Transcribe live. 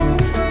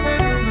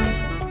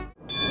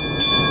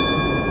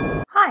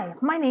Hi,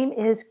 my name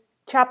is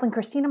Chaplain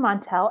Christina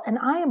Montel, and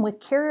I am with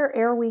Carrier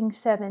Air Wing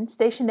 7,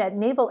 stationed at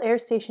Naval Air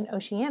Station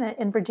Oceana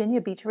in Virginia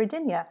Beach,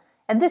 Virginia.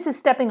 And this is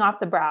Stepping Off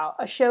the Brow,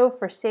 a show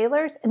for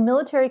sailors and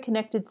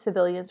military-connected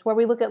civilians where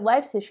we look at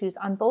life's issues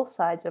on both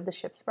sides of the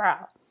ship's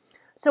brow.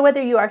 So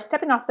whether you are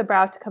stepping off the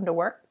brow to come to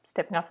work,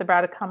 stepping off the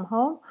brow to come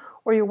home,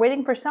 or you're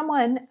waiting for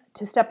someone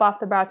to step off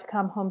the brow to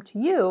come home to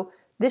you,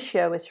 this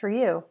show is for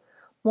you.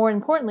 More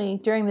importantly,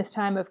 during this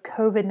time of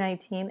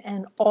COVID-19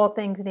 and all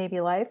things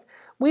Navy life,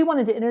 we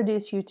wanted to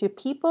introduce you to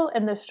people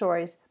and their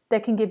stories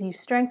that can give you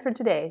strength for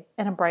today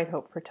and a bright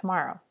hope for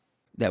tomorrow.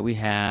 That we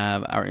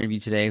have our interview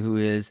today, who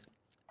is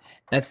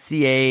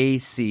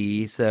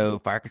FCAC, so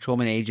Fire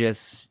Controlman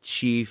Aegis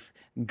Chief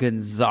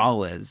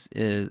Gonzalez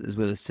is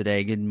with us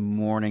today. Good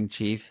morning,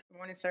 Chief. Good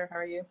morning, sir. How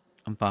are you?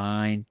 I'm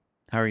fine.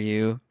 How are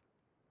you?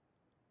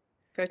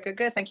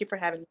 Good. Thank you for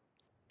having me.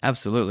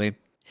 Absolutely.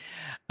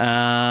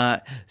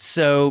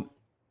 So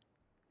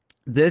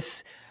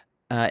this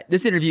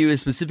interview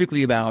is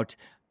specifically about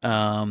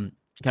kind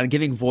of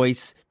giving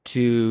voice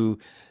to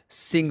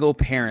single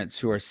parents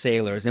who are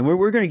sailors, and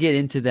we're going to get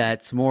into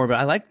that some more. But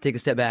I'd like to take a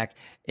step back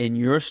in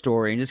your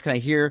story and just kind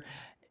of hear,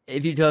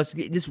 if you tell us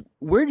just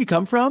where did you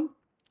come from,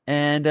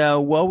 and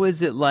what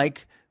was it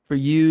like for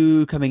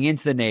you coming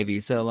into the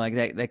Navy? So like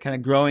that kind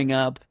of growing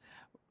up,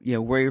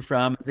 where you're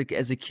from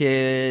as a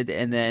kid,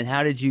 and then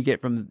how did you get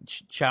from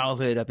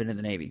childhood up into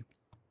the Navy?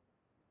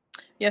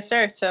 Yes,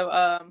 sir. So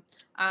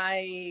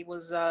I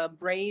was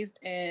raised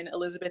in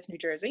Elizabeth, New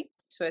Jersey.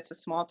 So it's a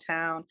small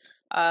town.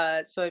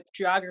 So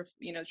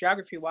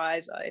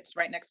geography-wise, it's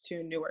right next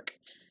to Newark.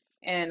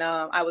 And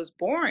I was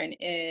born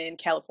in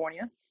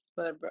California,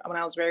 but when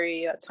I was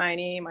very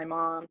tiny, my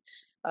mom,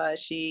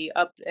 she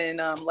up and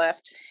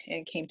left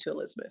and came to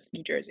Elizabeth,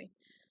 New Jersey.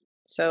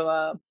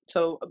 So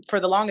for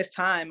the longest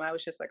time, I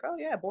was just like, oh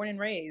yeah, born and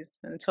raised,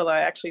 until I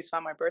actually saw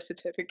my birth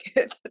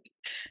certificate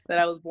that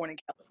I was born in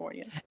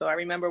California. So I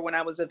remember when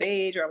I was of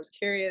age, or I was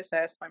curious, I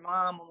asked my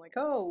mom, I'm like,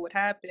 oh, what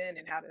happened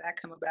and how did that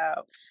come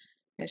about?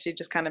 And she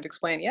just kind of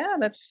explained, yeah,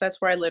 that's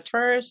where I lived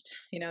first.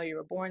 You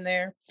were born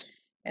there.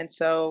 And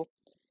so,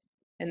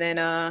 and then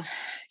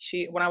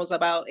when I was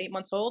about 8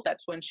 months old,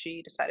 that's when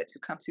she decided to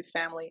come to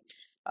family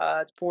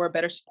for a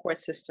better support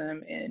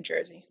system in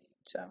Jersey.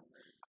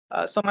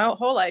 So my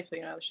whole life,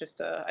 I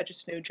was I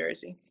just knew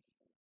Jersey.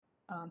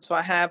 So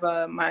I have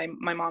my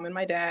mom and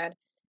my dad,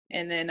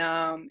 and then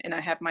and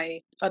I have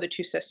my other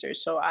two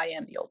sisters. So I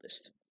am the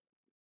oldest.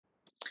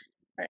 All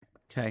right.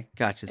 Okay,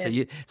 gotcha. So And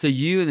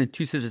you and the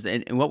two sisters,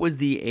 and what was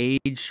the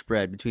age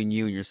spread between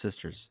you and your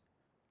sisters?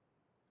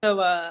 so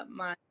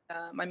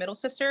my middle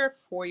sister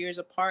 4 years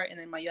apart, and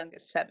then my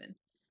youngest 7.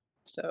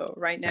 So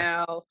right Okay.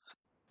 now,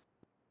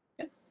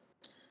 yeah,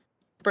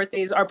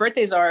 our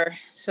birthdays are,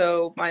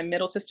 so my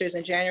middle sister's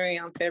in January,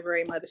 on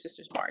February, my other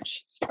sister's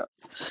March. So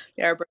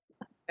yeah, our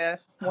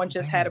birthday, one Oh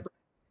just had a man.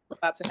 birthday,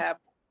 about to have,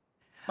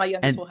 my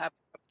youngest And will have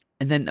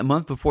and then a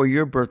month before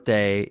your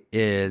birthday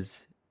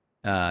is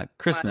my.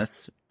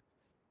 Christmas.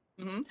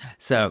 Mhm.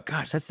 So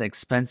gosh, that's an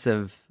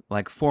expensive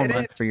like four It is.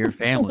 months for your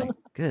family.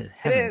 Good It is.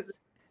 heavens.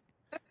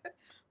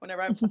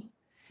 Whenever I'm talking to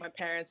my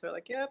parents, they're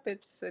like, "Yep,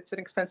 it's an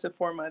expensive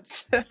 4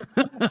 months."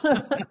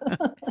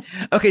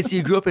 Okay, so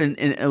you grew up in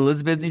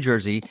Elizabeth, New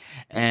Jersey,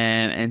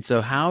 and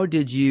so how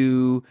did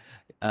you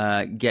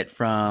get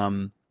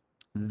from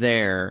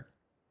there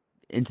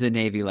into the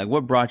Navy? Like,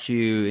 what brought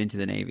you into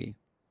the Navy?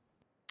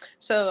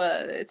 So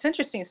it's an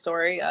interesting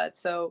story.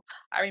 So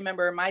I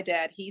remember my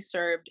dad; he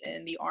served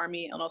in the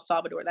army in El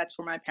Salvador. That's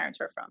where my parents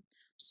are from.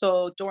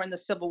 So during the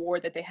Civil War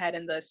that they had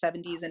in the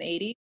 70s and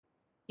 80s,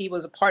 he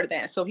was a part of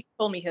that. So he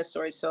told me his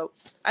story. So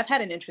I've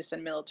had an interest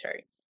in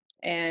military.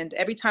 And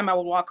every time I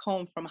would walk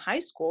home from high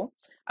school,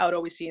 I would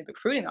always see a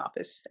recruiting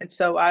office. And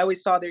so I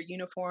always saw their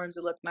uniforms,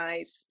 it looked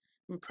nice,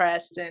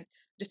 impressed, and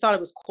just thought it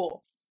was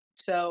cool.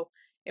 So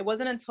it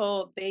wasn't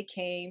until they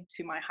came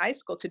to my high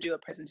school to do a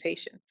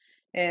presentation.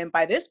 And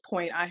by this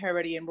point, I had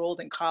already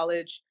enrolled in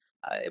college.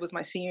 It was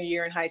my senior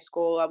year in high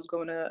school. I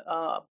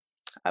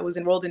was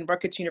enrolled in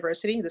Rutgers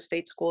University, the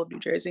state school of New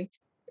Jersey,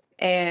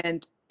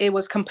 and it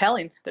was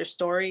compelling, their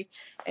story,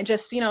 and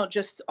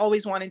just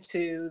always wanted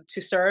to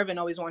serve and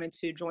always wanted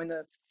to join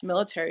the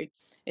military.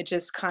 It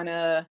just kind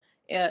of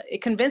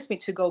it convinced me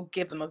to go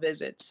give them a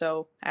visit.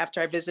 So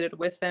after I visited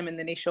with them, and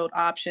then they showed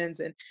options,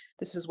 and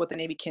this is what the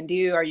Navy can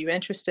do, are you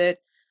interested?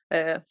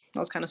 I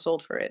was kind of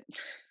sold for it.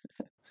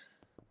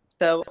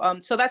 So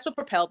that's what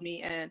propelled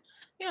me. And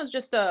it's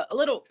just a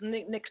little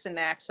nicks and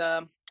knacks.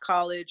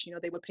 College,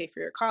 they would pay for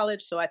your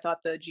college, so I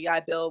thought the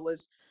GI Bill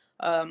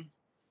um,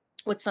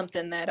 was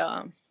something that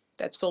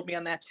sold me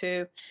on that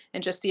too,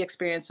 and just the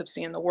experience of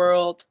seeing the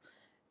world,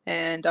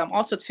 and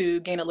also to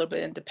gain a little bit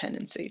of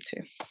independency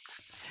too.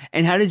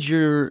 And how did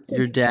your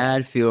So,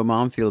 dad feel or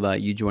mom feel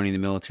about you joining the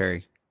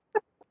military?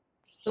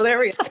 So there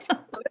we go.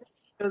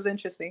 It was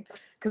interesting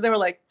because they were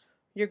like,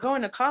 "You're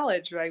going to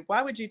college, right?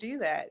 Why would you do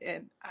that?"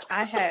 And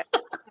I had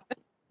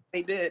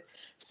they did.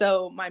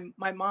 So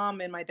my mom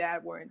and my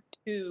dad weren't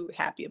too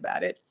happy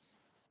about it.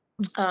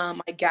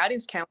 My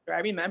guidance counselor, I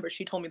remember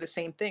she told me the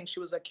same thing. She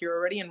was like, "You're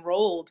already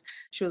enrolled."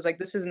 She was like,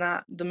 "This is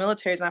not, the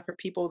military is not for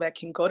people that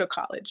can go to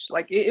college."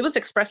 Like it was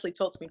expressly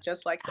told to me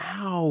just like that.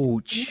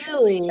 Ouch.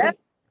 Really?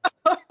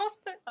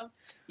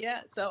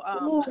 Yeah. So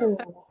Ooh.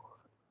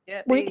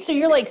 yeah, So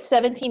you're like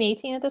 17,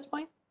 18 at this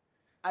point?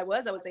 I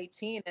was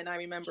 18, and I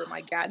remember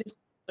my guidance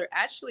counselor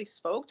actually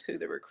spoke to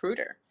the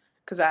recruiter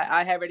because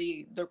I had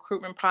already the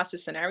recruitment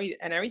process and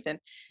everything,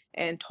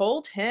 and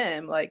told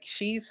him like,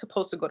 she's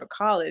supposed to go to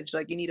college,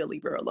 like you need to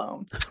leave her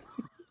alone.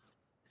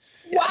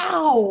 Yes.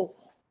 Wow.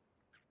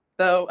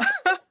 So,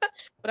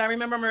 but I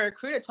remember my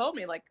recruiter told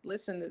me like,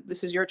 listen,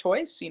 this is your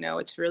choice. You know,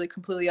 it's really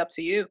completely up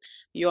to you.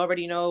 You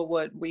already know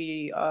what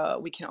we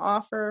can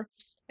offer,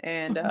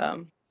 and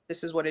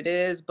this is what it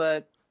is.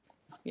 But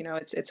you know,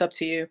 it's up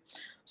to you.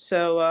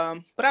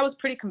 So, but I was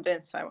pretty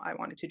convinced I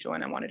wanted to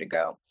join. I wanted to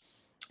go,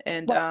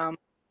 and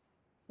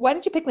Why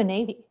did you pick the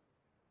Navy?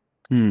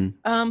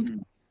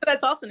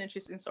 that's also an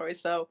interesting story.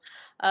 So,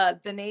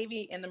 the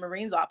Navy and the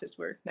Marines office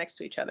were next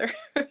to each other,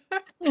 and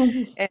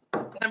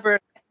I remember.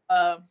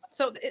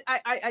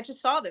 I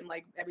just saw them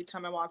like every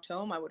time I walked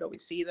home. I would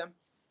always see them,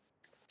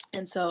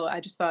 and so I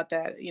just thought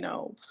that, you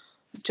know,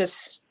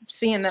 just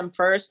seeing them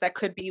first, that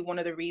could be one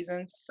of the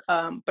reasons.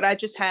 But I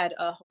just had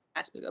a whole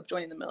aspect of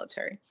joining the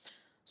military.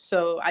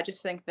 So I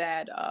just think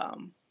that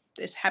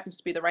this happens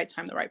to be the right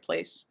time, the right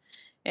place.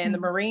 And the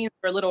Marines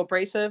were a little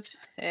abrasive,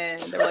 and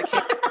they were like,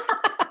 "Hey,"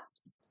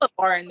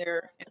 are in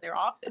their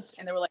office,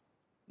 and they were like,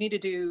 "You need to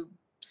do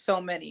so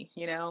many,"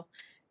 you know.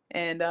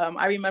 And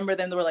I remember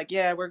them. They were like,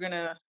 "Yeah, we're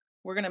gonna,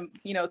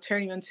 you know,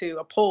 turn you into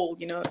a pole,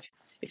 you know,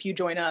 if you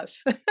join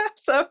us."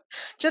 So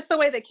just the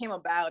way they came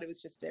about, it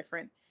was just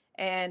different.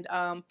 And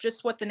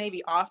just what the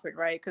Navy offered,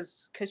 right?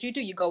 Because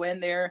you go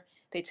in there,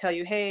 they tell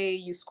you, "Hey,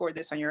 you scored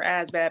this on your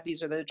ASVAB.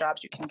 These are the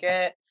jobs you can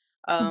get.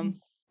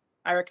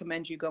 I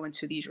recommend you go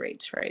into these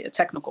rates, right? A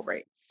technical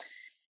rate."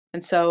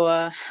 And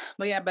so,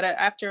 but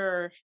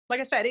after, like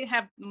I said, I didn't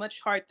have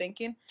much hard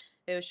thinking.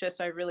 It was just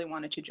I really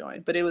wanted to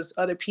join, but it was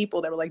other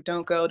people that were like,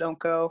 "Don't go, don't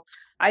go."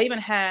 I even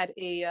had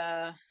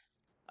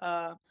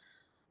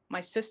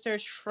my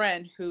sister's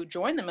friend who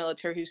joined the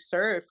military, who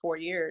served 4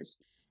 years.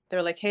 They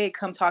were like, "Hey,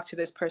 come talk to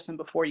this person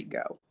before you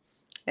go."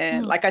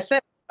 And like I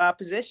said,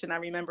 opposition. I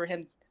remember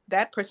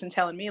that person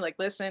telling me like,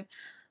 "Listen,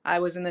 I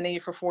was in the Navy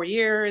for 4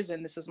 years,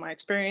 and this is my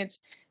experience.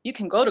 You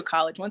can go to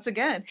college." Once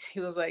again, he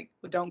was like,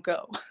 well, "Don't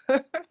go."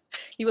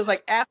 He was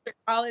like, "After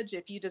college,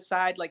 if you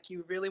decide like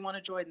you really want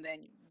to join,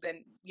 then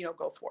you know,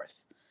 go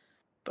forth."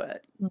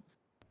 But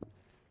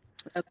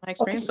that's my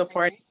experience so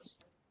far.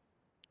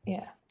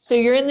 Yeah. So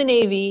you're in the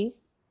Navy,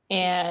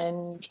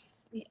 and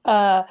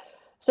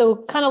so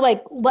kind of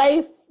like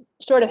life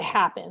sort of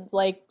happens.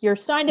 Like you're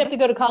signed up to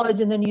go to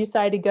college, and then you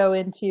decide to go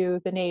into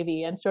the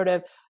Navy, and sort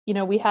of, you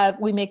know,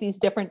 we make these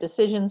different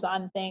decisions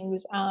on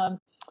things.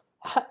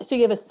 So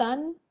you have a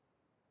son?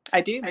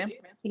 I do, ma'am.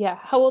 Yeah.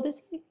 How old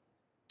is he?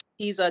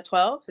 He's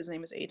 12. His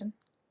name is Aiden.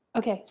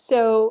 Okay.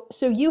 So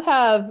you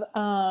have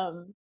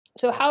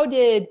so how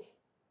did,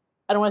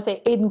 I don't want to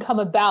say Aiden come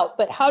about,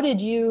 but how did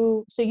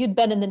you, so you'd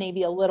been in the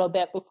Navy a little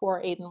bit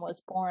before Aiden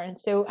was born.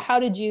 So how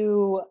did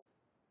you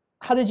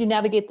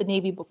navigate the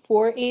Navy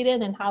before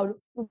Aiden, and how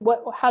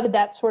did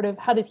that sort of,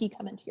 how did he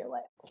come into your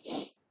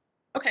life?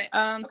 Okay.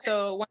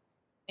 So when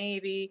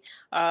Navy,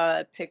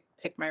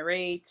 picked my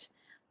rate,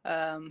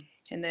 and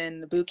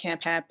then the boot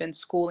camp happened,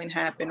 schooling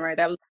happened, right?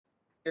 That was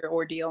your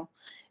ordeal.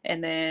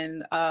 And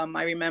then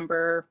I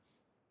remember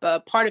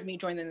part of me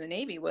joining the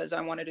Navy was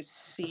I wanted to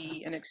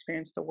see and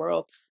experience the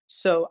world.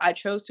 So I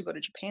chose to go to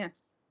Japan,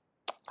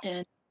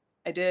 and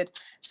I did.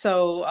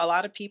 So a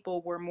lot of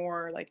people were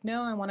more like,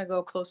 "No, I want to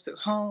go close to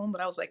home."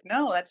 But I was like,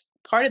 "No, that's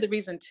part of the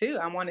reason too.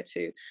 I wanted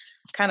to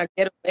kind of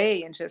get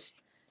away and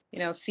just, you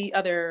know, see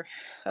other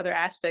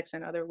aspects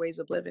and other ways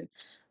of living."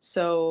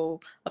 So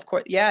of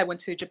course, yeah, I went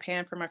to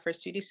Japan for my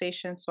first duty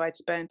station. So I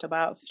spent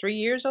about 3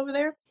 years over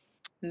there.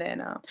 And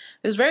then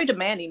it was very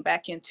demanding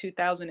back in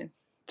 2000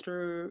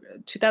 through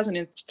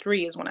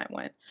 2003 is when I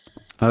went.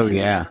 Oh, And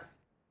yeah.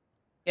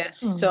 yeah.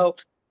 So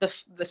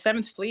the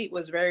Seventh Fleet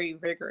was very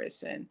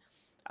vigorous, and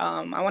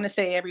I want to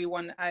say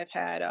everyone I've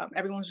had,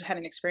 everyone's had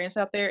an experience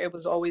out there. It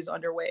was always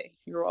underway.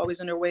 You were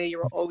always underway. You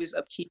were always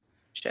upkeep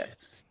ship.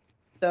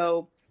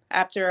 So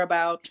after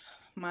about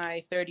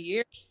my third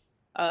year,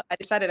 I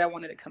decided I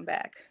wanted to come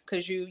back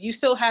because you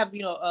still have,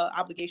 you know,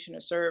 obligation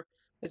to serve.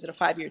 Is it a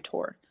 5-year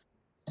tour?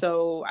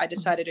 So I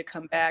decided to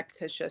come back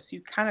because just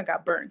you kind of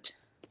got burnt.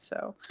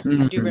 So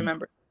I do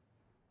remember.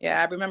 Yeah,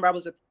 I remember I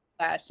was a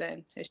class,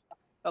 and it's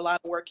a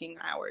lot of working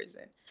hours,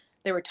 and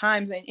there were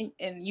times,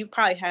 and you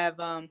probably have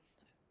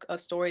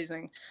stories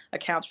and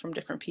accounts from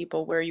different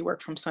people where you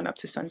work from sun up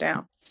to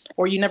sundown,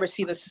 or you never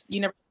see this, you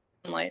never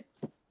see sunlight.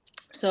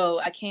 So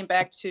I came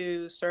back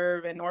to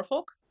serve in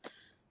Norfolk.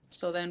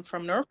 So then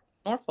from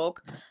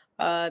Norfolk,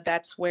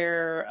 that's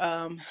where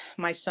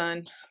my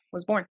son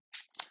was born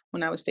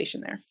when I was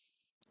stationed there.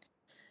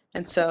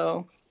 And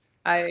so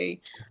I,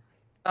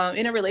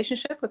 in a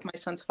relationship with my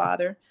son's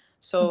father,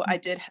 so I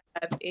did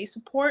have a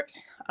support.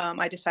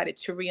 I decided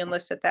to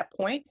re-enlist at that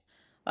point.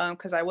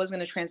 because I was going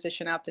to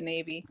transition out the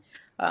Navy,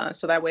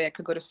 so that way I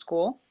could go to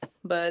school.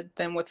 But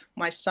then with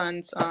my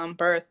son's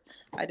birth,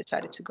 I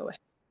decided to go ahead.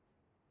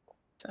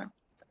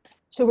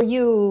 So were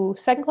you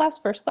second class,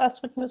 first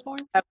class when he was born?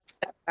 So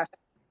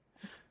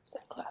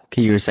Second class.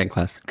 Okay, you were second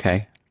class.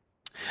 Okay.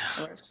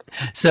 I was-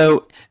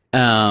 So,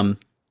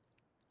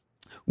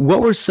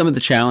 what were some of the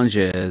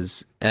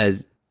challenges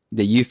as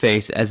that you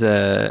face as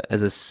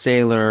a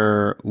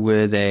sailor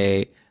with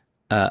a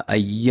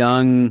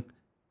young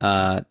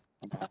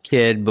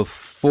kid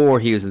before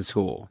he was in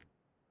school?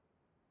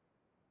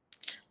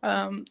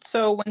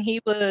 so when he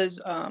was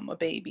a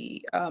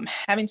baby,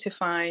 having to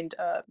find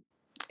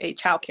a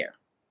childcare,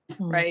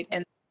 right?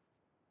 And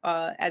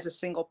as a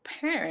single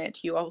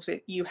parent, you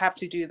have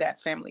to do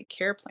that family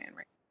care plan,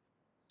 right?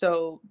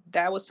 So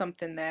that was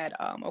something that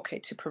okay,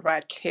 to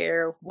provide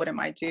care, what am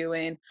I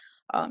doing,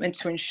 and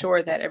to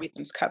ensure that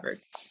everything's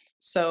covered.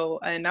 So,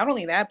 and not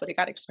only that, but it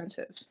got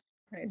expensive,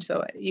 right?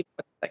 So even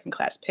with second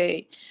class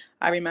pay,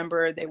 I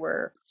remember they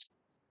were,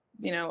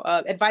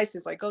 advice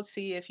is like go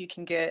see if you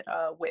can get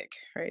a WIC,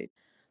 right?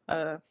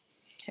 Uh,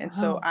 and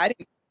so Wow. I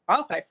didn't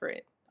qualify for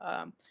it.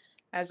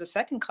 As a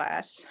second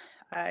class,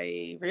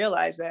 I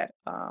realized that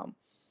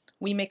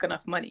we make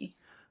enough money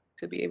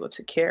to be able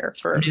to care I'm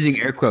for.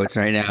 using air quotes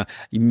right now.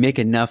 You make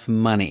enough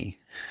money.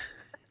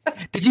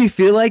 Did you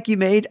feel like you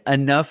made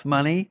enough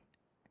money?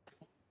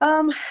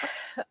 Um,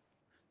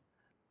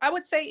 I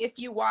would say if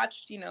you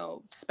watched,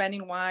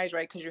 spending wise,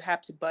 right, because you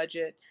have to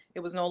budget, it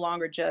was no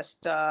longer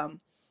just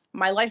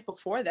my life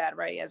before that,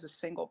 right, as a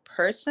single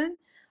person.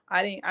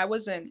 I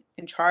wasn't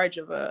in charge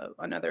of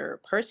another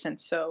person,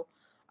 so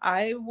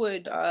I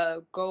would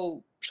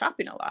go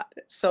shopping a lot.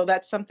 So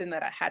that's something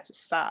that I had to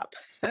stop.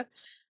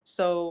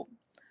 So,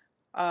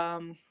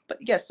 but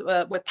yes,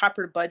 with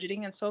proper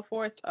budgeting and so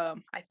forth,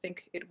 I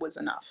think it was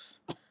enough.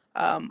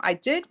 I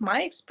did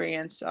my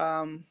experience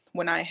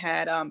when I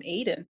had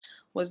Aiden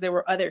was there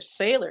were other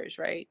sailors,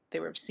 right?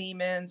 They were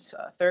seamen's,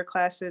 third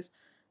classes.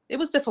 It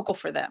was difficult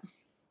for them,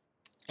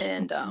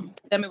 and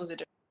them it was a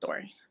different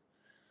story.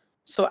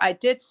 So I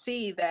did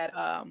see that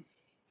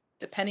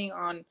depending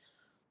on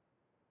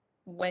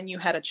when you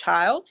had a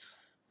child,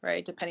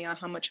 right? Depending on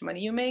how much money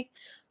you make,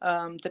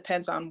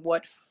 depends on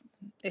what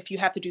if you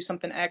have to do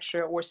something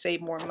extra or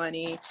save more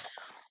money,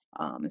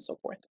 and so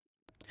forth.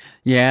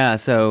 Yeah.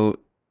 So,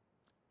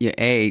 yeah,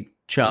 A,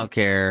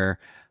 childcare,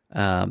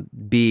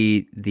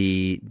 B,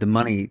 the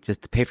money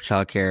just to pay for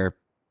childcare,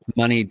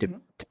 money to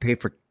pay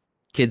for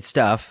kid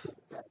stuff,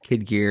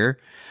 kid gear.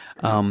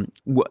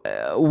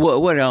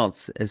 What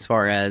else as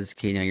far as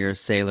you're a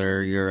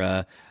sailor, you're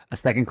a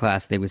second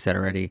class, I think we said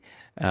already,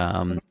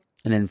 and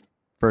then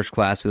first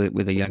class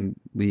with a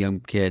young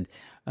kid,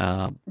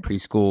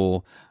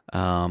 preschool.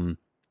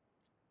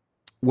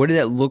 What did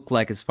that look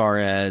like as far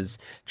as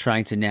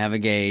trying to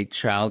navigate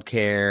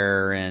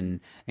childcare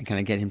and kind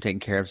of get him taken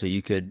care of so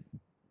you could?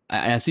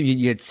 I assume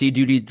you had sea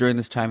duty during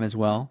this time as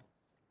well.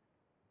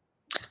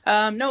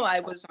 No,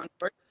 I was on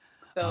board,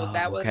 so Oh,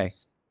 okay.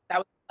 that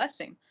was a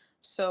blessing.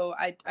 So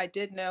I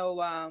did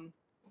know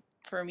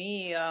for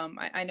me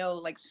I know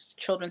like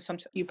children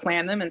sometimes you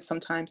plan them and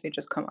sometimes they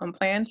just come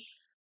unplanned.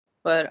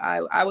 But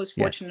I was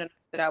Yes. fortunate enough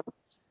that I was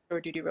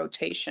short duty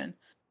rotation.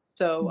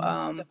 So Mm.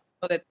 I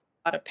know that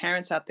a lot of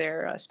parents out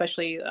there,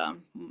 especially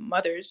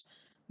mothers,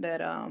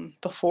 that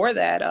before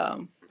that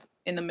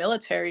in the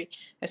military,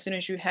 as soon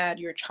as you had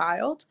your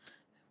child,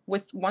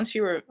 with once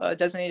you were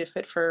designated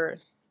fit for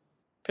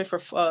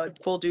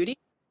full duty,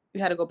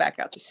 you had to go back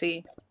out to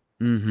sea.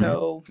 Mm-hmm.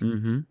 So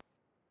Mm-hmm.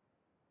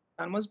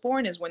 son was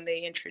born is when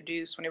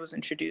it was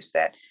introduced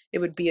that it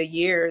would be a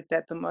year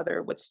that the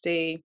mother would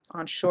stay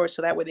on shore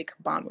so that way they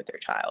could bond with their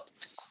child.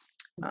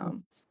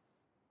 Um,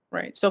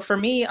 right. So for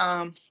me,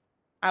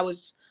 I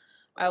was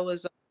I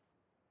was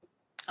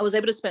I was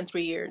able to spend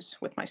 3 years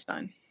with my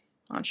son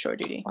on shore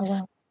duty. Oh,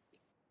 wow.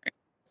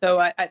 So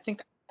I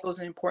think those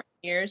are important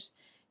years.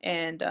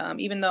 And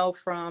even though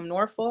from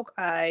Norfolk,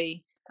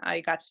 I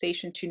got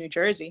stationed to New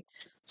Jersey,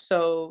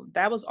 so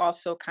that was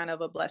also kind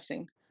of a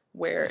blessing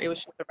where it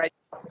was just the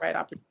right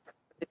opportunity.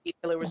 The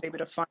detailer was able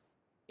to find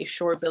a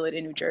shore billet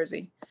in New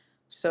Jersey,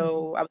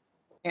 so I was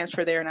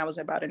transferred there, and I was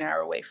about an hour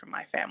away from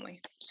my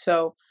family.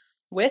 So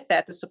with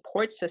that, the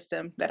support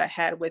system that I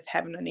had with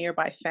having a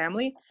nearby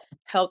family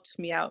helped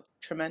me out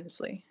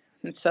tremendously.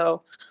 And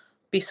so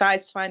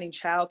besides finding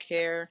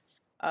childcare,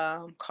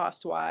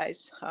 cost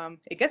wise,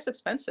 it gets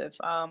expensive.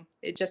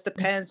 It just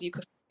depends. You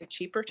could find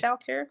cheaper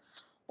childcare,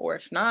 or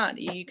if not,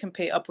 you can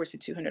pay upwards to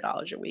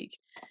 $200 a week.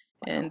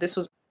 And this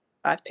was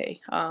I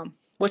pay,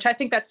 which I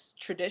think that's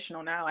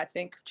traditional now. I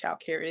think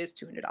childcare is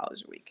 $200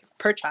 a week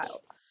per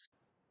child.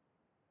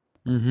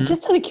 Mm-hmm.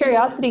 Just out of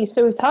curiosity,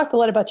 so we've talked a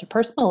lot about your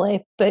personal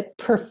life, but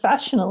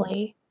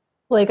professionally,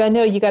 like I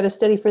know you got to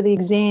study for the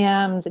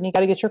exams and you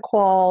got to get your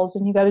quals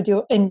and you got to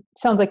do, and it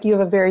sounds like you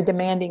have a very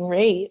demanding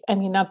rate. I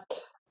mean, not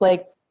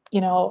like,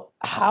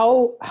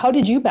 how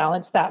did you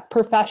balance that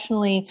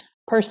professionally,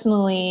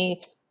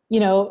 personally,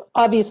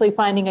 obviously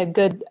finding a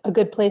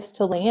good place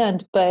to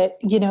land, but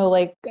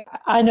like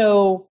I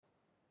know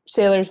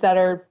sailors that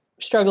are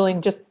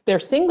struggling, just they're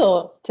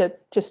single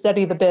to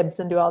study the bibs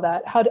and do all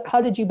that.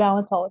 How did you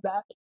balance all of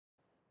that?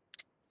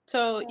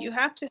 So you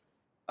have to,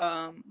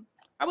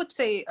 I would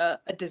say,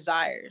 a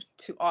desire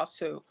to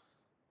also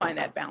find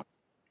that balance.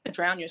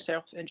 Drown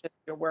yourself in just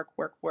your work,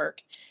 work,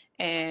 work,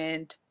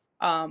 and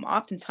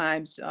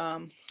oftentimes,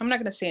 I'm not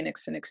going to say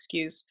it's an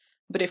excuse,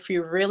 but if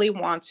you really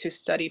want to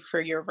study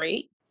for your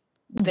rate,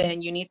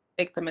 then you need to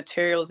take the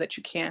materials that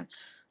you can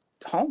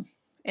home.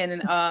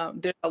 And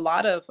there's a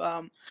lot of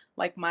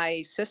like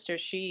my sister,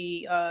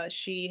 she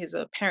is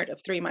a parent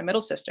of three. My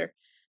middle sister,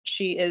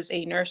 she is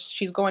a nurse.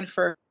 She's going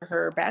for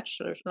her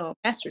bachelor's, no,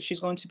 master's. She's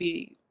going to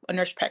be a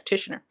nurse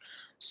practitioner.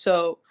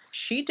 So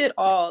she did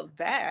all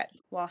that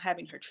while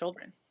having her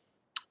children.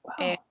 Wow.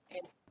 And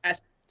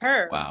as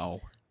her,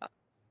 Wow.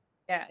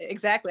 yeah,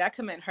 exactly. I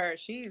commend her.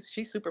 She's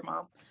super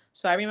mom.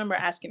 So I remember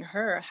asking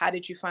her, how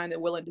did you find the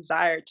will and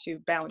desire to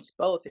balance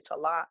both? It's a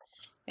lot.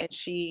 And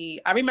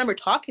I remember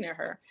talking to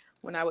her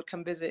when I would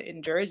come visit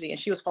in Jersey, and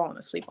she was falling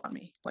asleep on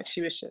me. Like,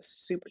 she was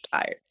just super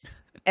tired.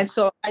 And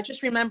so I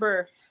just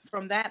remember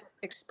from that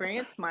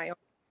experience, my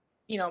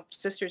own,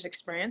 sister's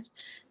experience,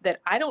 that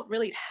I don't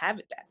really have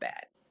it that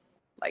bad.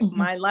 Like,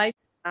 my life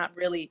is not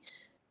really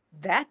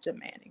that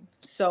demanding.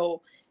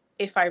 So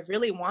if I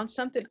really want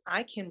something,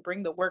 I can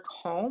bring the work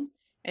home.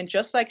 And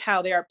just like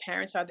how there are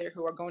parents out there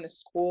who are going to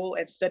school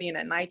and studying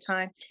at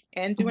nighttime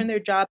and doing their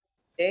job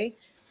every day,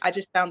 I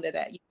just found that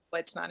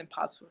it's not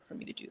impossible for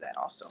me to do that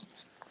also.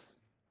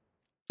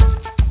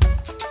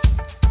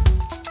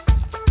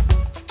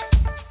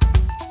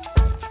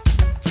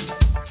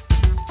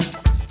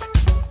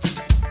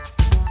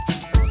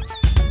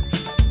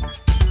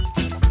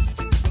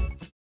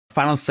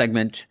 Final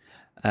segment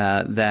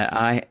that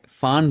I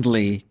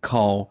fondly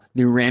call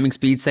the ramming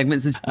speed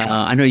segments.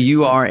 I know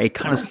you are a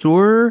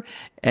connoisseur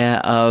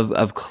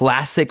of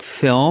classic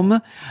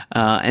film,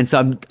 and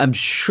so I'm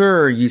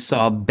sure you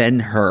saw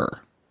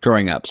Ben-Hur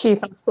growing up. Chief,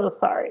 I'm so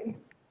sorry.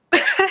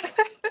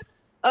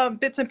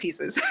 Bits and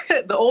pieces.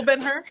 The old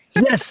Ben-Hur.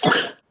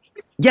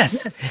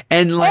 Yes,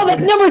 and like,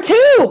 that's number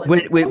 2.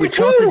 With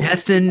Charlton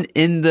Heston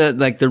in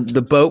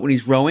the boat when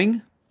he's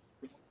rowing.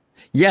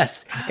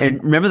 Yes,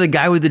 and remember the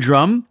guy with the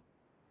drum?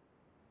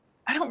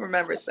 I don't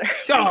remember, sir.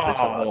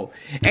 Oh,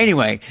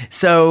 anyway,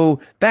 so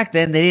back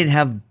then they didn't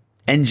have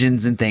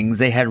engines and things.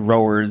 They had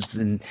rowers,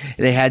 and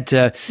they had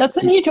to. That's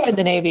when you joined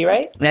the Navy,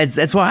 right?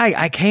 That's why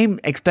I came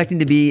expecting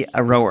to be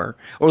a rower,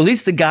 or at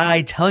least the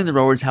guy telling the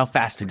rowers how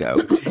fast to go.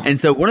 And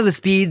so one of the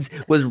speeds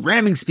was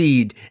ramming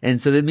speed,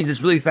 and so that means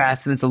it's really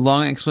fast. And it's a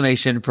long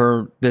explanation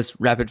for this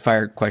rapid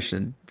fire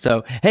question.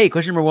 So hey,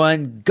 question number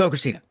 1, go,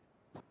 Christina.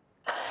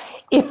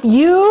 If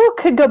you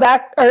could go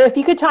back, or if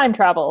you could time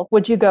travel,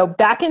 would you go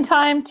back in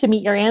time to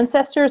meet your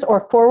ancestors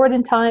or forward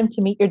in time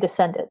to meet your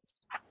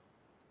descendants?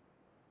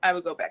 I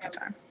would go back in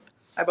time.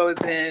 I've always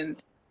been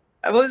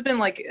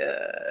like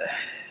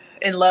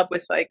in love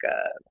with like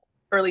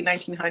early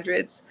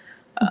 1900s,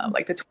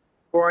 like the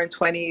roaring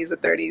 20s, the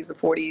 30s, the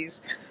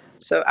 40s.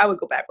 So I would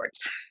go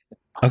backwards.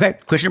 Okay,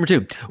 question number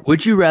 2.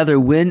 Would you rather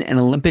win an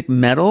Olympic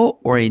medal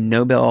or a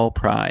Nobel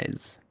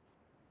Prize?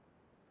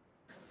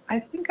 I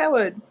think I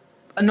would.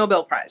 A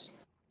Nobel Prize.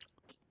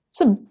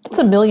 It's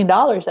 $1 million,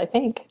 I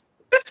think.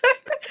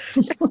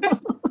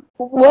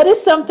 What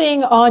is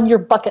something on your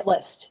bucket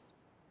list?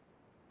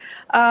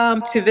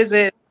 To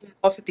visit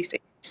all 50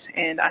 states,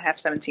 and I have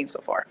 17 so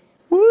far.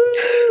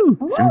 Woo!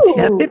 17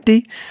 out of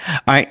 50. All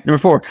right, number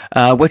 4.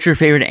 What's your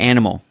favorite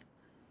animal?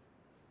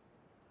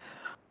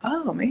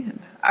 Oh, man.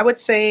 I would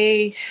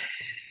say,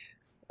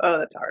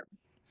 that's hard.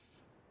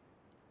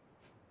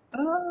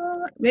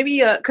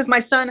 Maybe, because my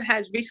son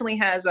recently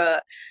has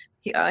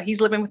he's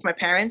living with my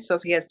parents, so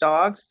he has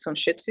dogs, some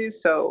Shih Tzus.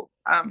 So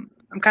I'm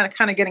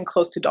kind of getting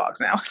close to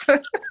dogs now.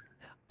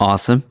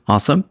 Awesome.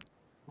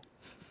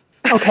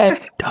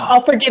 Okay,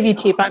 I'll forgive you,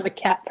 Chief. I'm a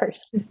cat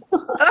person.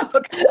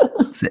 Okay.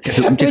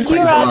 Just Would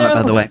you rather-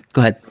 by the way,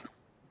 go ahead.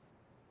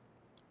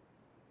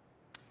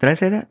 Did I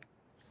say that?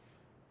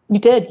 You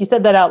did. You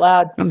said that out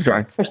loud, I'm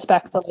sorry.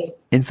 respectfully.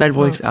 Inside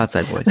voice,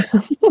 outside voice.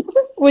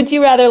 Would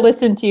you rather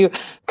listen to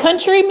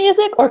country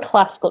music or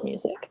classical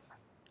music?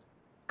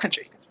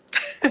 Country.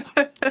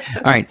 All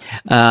right.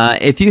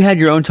 If you had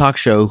your own talk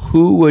show,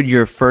 who would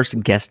your first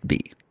guest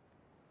be?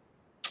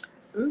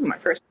 Ooh, my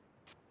first.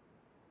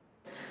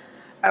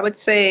 I would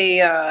say.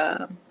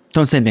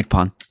 Don't say Mick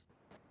Pond.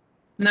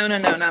 No,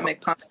 not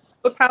Mick Pond.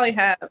 We'll probably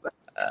have.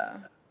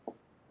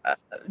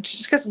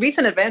 Just because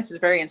recent events is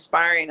very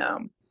inspiring.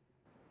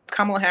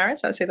 Kamala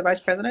Harris, I would say the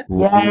vice president.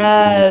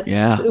 Yes.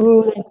 Yeah.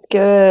 Ooh, that's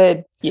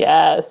good.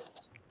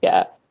 Yes.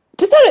 Yeah.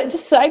 Just a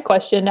side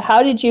question.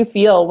 How did you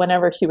feel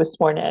whenever she was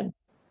sworn in?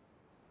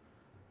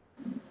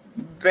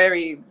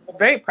 Very,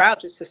 very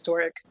proud. Just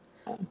historic.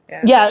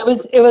 Yeah, it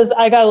was.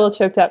 I got a little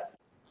choked up.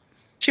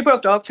 She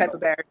broke all type of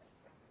barriers.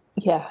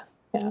 Yeah.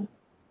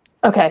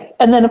 Okay.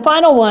 And then a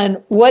final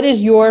one. What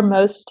is your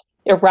most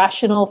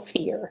irrational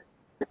fear?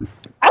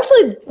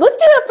 Actually, let's do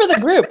that for the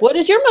group. What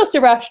is your most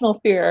irrational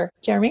fear,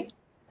 Jeremy?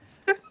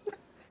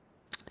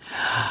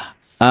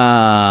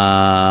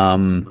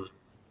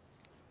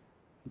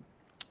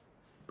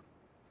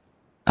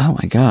 Oh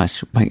my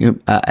gosh.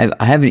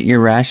 I have an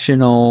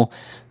irrational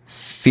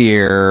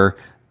fear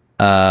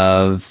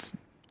of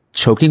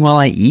choking while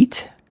I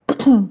eat.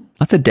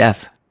 That's a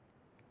death.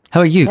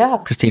 How about you, Yeah.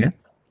 Christina?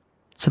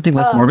 Something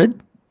less morbid?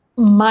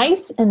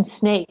 Mice and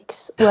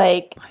snakes.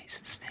 Like Mice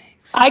and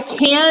snakes. I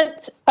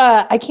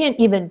can't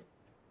even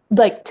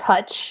like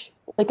touch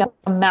like a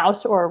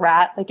mouse or a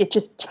rat. Like it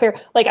just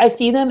like I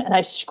see them and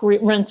I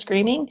run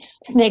screaming.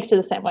 Snakes are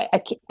the same way. I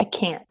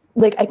can't.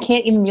 Like I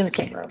can't even be in the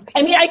same room.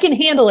 I mean, I can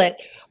handle it,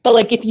 but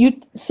like if you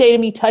say to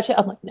me, touch it,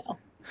 I'm like, no.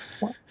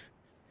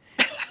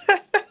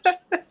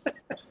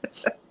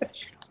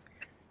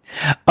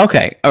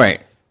 Okay, all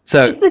right.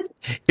 So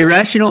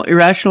irrational.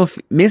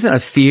 Maybe it's not a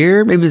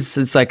fear. Maybe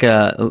it's like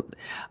I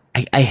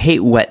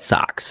hate wet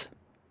socks.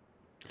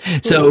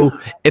 So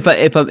if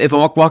I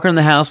walk around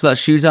the house without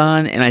shoes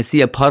on and I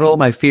see a puddle,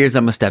 my fear is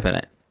I'm gonna step in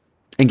it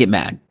and get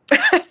mad.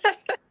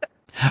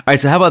 All right.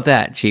 So how about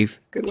that, Chief?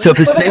 So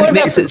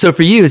so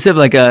for you, instead of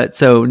like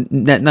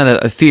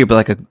not a fear, but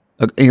like an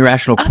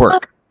irrational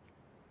quirk.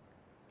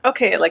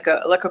 Okay, like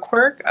a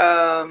quirk.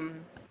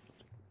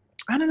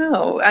 I don't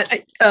know.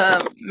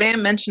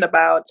 Man mentioned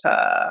about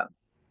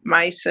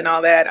mice and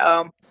all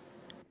that.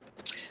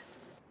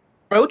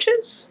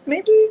 Roaches,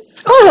 maybe.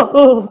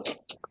 Oh.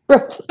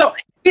 So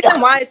the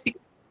reason why is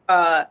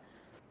because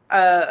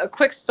a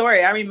quick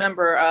story. I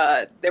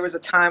remember there was a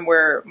time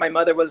where my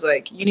mother was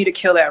like, "You need to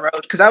kill that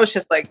roach," because I was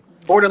just like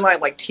borderline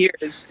like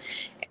tears.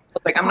 I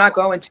was like, "I'm not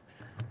going to."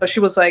 So she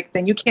was like,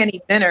 "Then you can't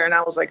eat dinner," and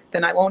I was like,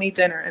 "Then I won't eat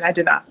dinner," and I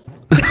did not.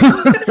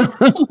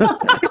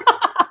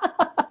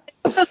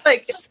 It was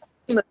like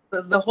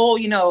the whole,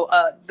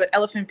 the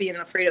elephant being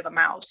afraid of the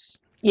mouse.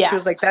 Yeah. She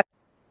was like, "That's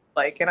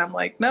like," and I'm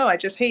like, "No, I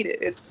just hate it.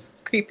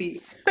 It's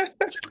creepy."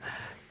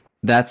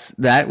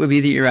 That would be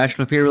the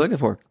irrational fear we're looking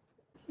for.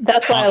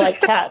 That's why I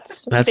like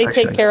cats. They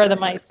take care of the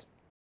mice.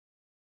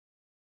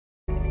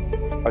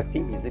 Our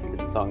theme music is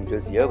the song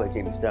Josie O by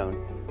Jamie Stone.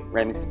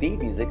 Random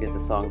Speed music is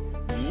the song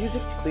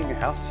Music to Clean Your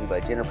House To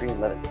by Jennifer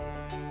and Levin.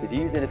 The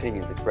views and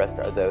opinions expressed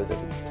are those of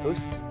the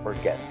hosts or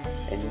guests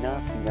and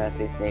not the United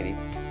States Navy.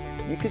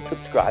 You can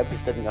subscribe to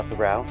Stepping Off the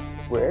Brow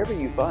wherever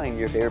you find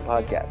your favorite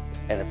podcast.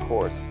 And of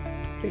course,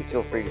 please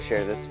feel free to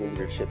share this with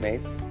your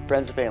shipmates,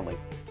 friends, or family.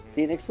 See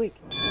you next week.